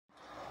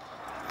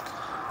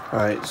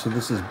Alright, so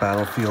this is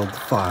Battlefield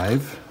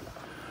 5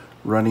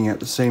 running at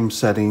the same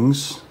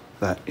settings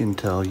that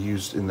Intel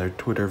used in their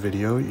Twitter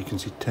video. You can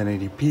see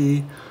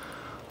 1080p.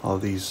 All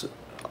these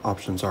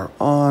options are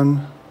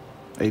on.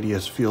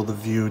 ADS field of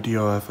view,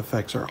 DOF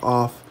effects are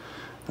off.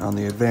 And on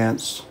the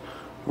advanced,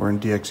 we're in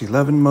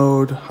DX11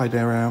 mode. High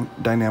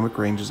dynamic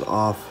range is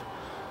off.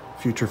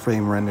 Future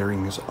frame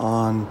rendering is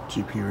on.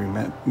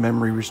 GPU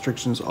memory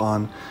restrictions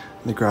on.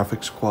 And the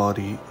graphics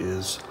quality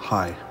is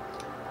high.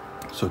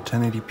 So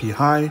 1080p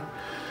high,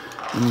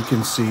 and you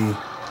can see,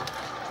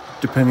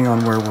 depending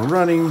on where we're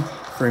running,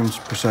 frames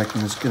per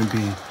second is going to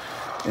be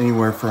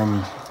anywhere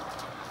from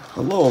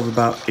a low of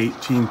about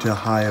 18 to a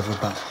high of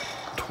about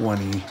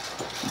 21.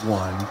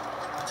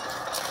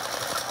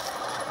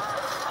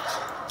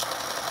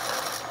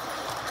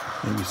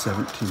 Maybe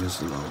 17 is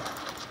low.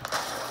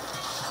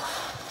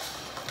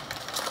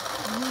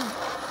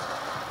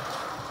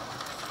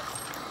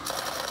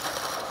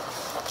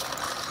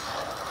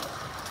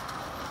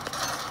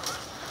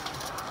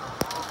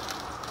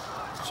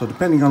 So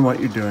depending on what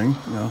you're doing,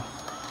 you know,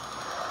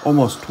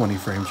 almost 20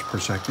 frames per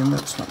second,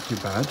 that's not too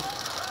bad.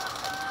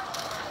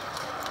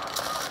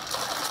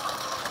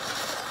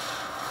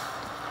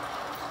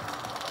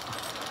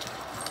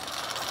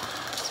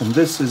 And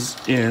this is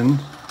in,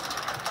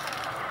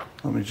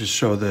 let me just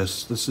show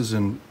this. This is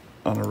on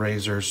a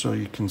Razer, so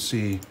you can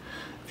see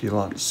if you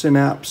launch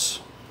Synapse,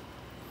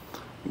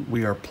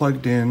 we are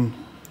plugged in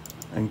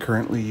and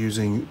currently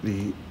using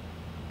the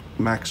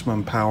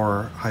maximum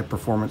power high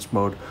performance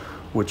mode,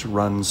 which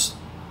runs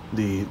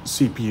the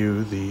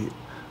CPU, the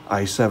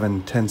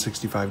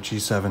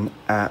i7-1065G7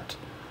 at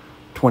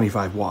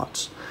 25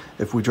 watts.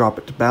 If we drop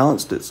it to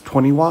balanced, it's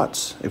 20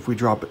 watts. If we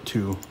drop it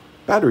to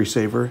battery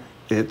saver,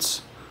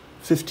 it's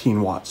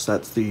 15 watts.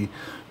 That's the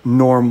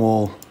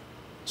normal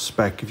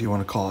spec, if you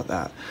want to call it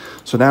that.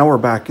 So now we're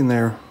back in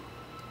there.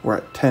 We're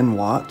at 10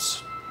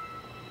 watts.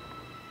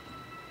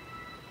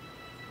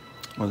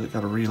 Was it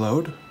got to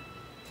reload?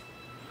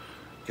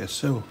 Guess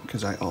so,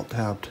 because I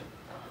alt-tabbed.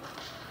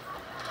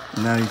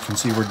 Now you can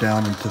see we're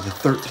down into the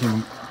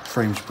 13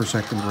 frames per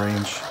second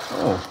range.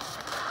 Oh,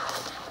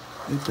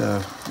 it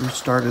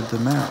restarted the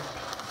map,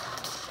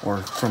 or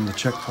from the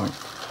checkpoint.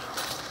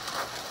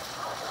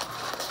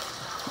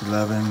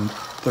 11,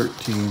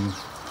 13,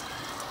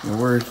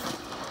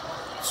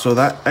 so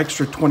that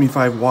extra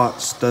 25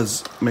 watts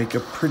does make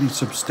a pretty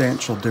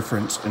substantial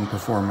difference in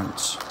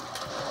performance.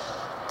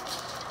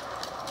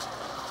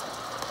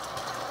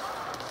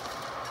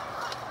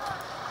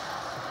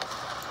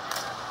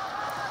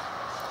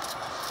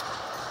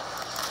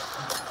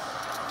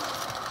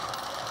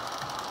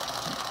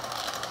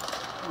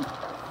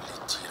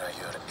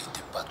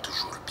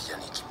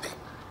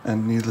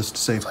 And needless to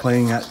say,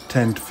 playing at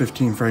 10 to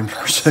 15 frames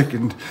per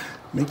second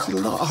makes it a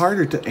lot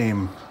harder to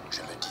aim.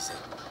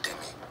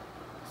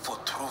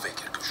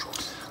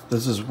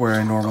 This is where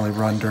I normally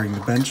run during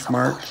the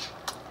benchmark.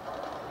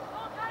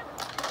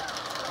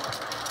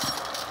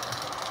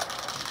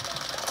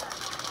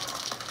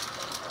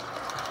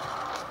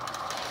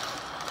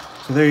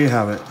 So there you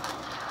have it.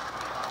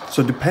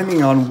 So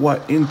depending on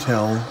what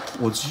Intel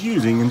was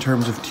using in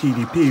terms of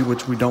TDP,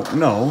 which we don't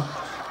know,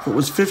 if it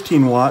was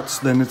 15 watts,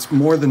 then it's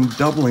more than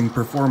doubling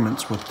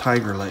performance with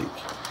Tiger Lake.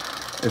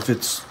 If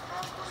it's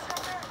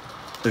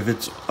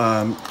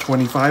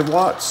 25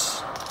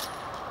 watts,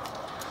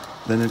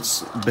 then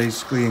it's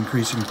basically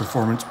increasing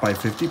performance by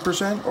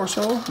 50% or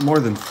so,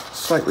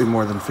 slightly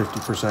more than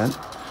 50%.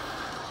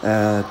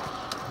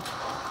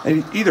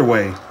 And either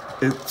way,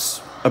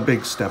 it's a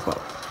big step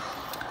up.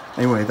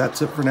 Anyway,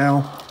 that's it for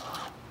now.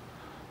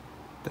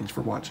 Thanks for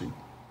watching.